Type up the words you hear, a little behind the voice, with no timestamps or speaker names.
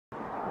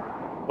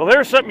Well,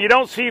 there's something you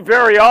don't see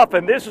very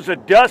often. This is a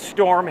dust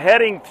storm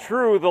heading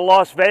through the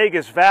Las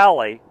Vegas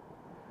Valley,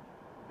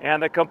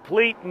 and the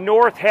complete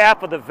north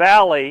half of the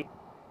valley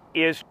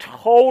is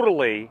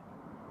totally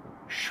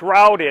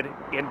shrouded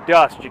in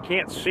dust. You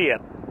can't see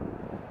it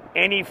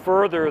any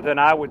further than,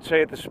 I would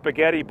say, the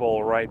Spaghetti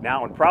Bowl right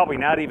now, and probably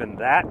not even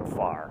that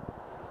far.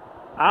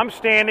 I'm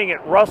standing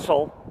at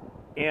Russell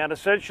and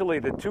essentially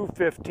the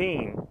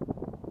 215.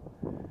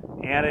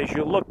 And as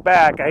you look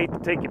back, I hate to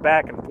take you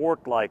back and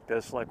forth like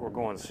this, like we're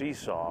going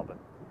seesaw, but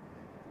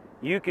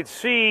you could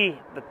see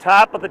the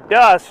top of the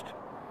dust,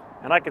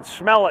 and I can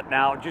smell it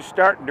now, just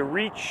starting to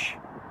reach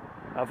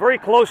very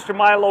close to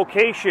my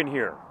location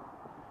here.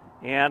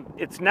 And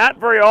it's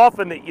not very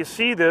often that you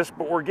see this,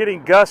 but we're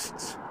getting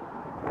gusts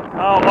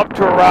up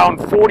to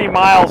around 40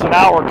 miles an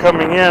hour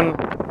coming in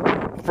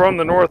from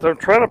the north. I'm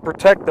trying to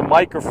protect the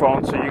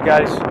microphone so you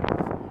guys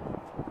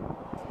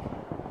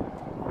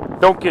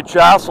don't get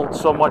jostled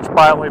so much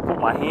by when I put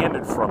my hand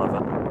in front of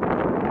it.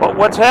 But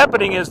what's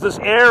happening is this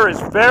air is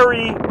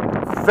very,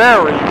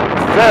 very,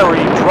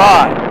 very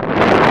dry.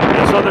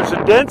 And so there's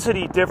a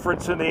density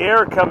difference in the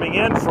air coming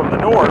in from the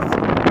north,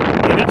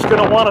 and it's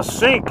going to want to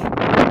sink.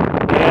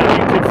 And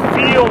you can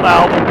feel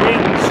now the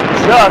winds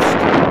adjust,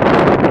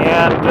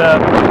 and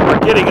we're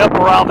getting up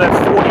around that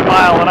 40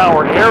 mile an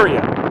hour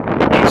area.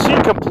 You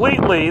see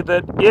completely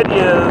that it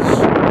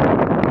is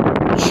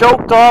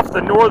choked off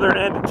the northern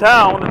end of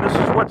town, and this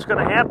is what's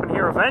going to happen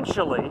here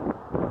eventually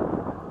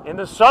in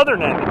the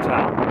southern end of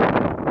town.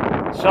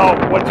 So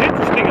what's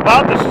interesting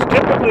about this is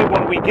typically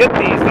when we get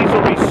these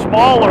will be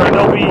smaller and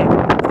they'll be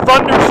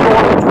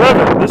thunderstorm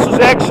driven. This is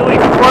actually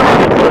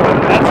frontal driven,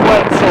 and that's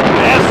why it's so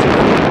massive.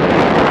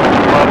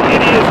 But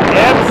it is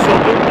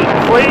absolutely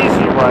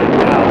crazy right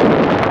now,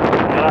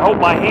 and I hope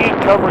my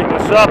hand covering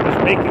this up is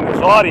making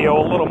this audio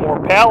a little more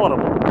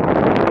palatable.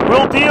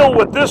 We'll deal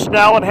with this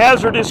now in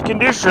hazardous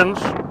conditions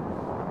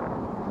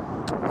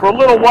for a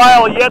little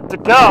while yet to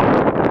come,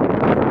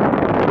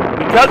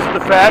 because of the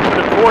fact that,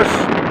 of course,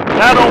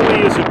 not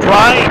only is it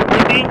dry and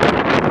windy,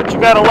 but you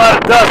got a lot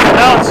of dust.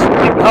 Now it's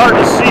getting hard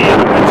to see, and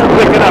the winds are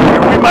picking up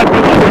here. We might be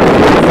looking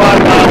at 45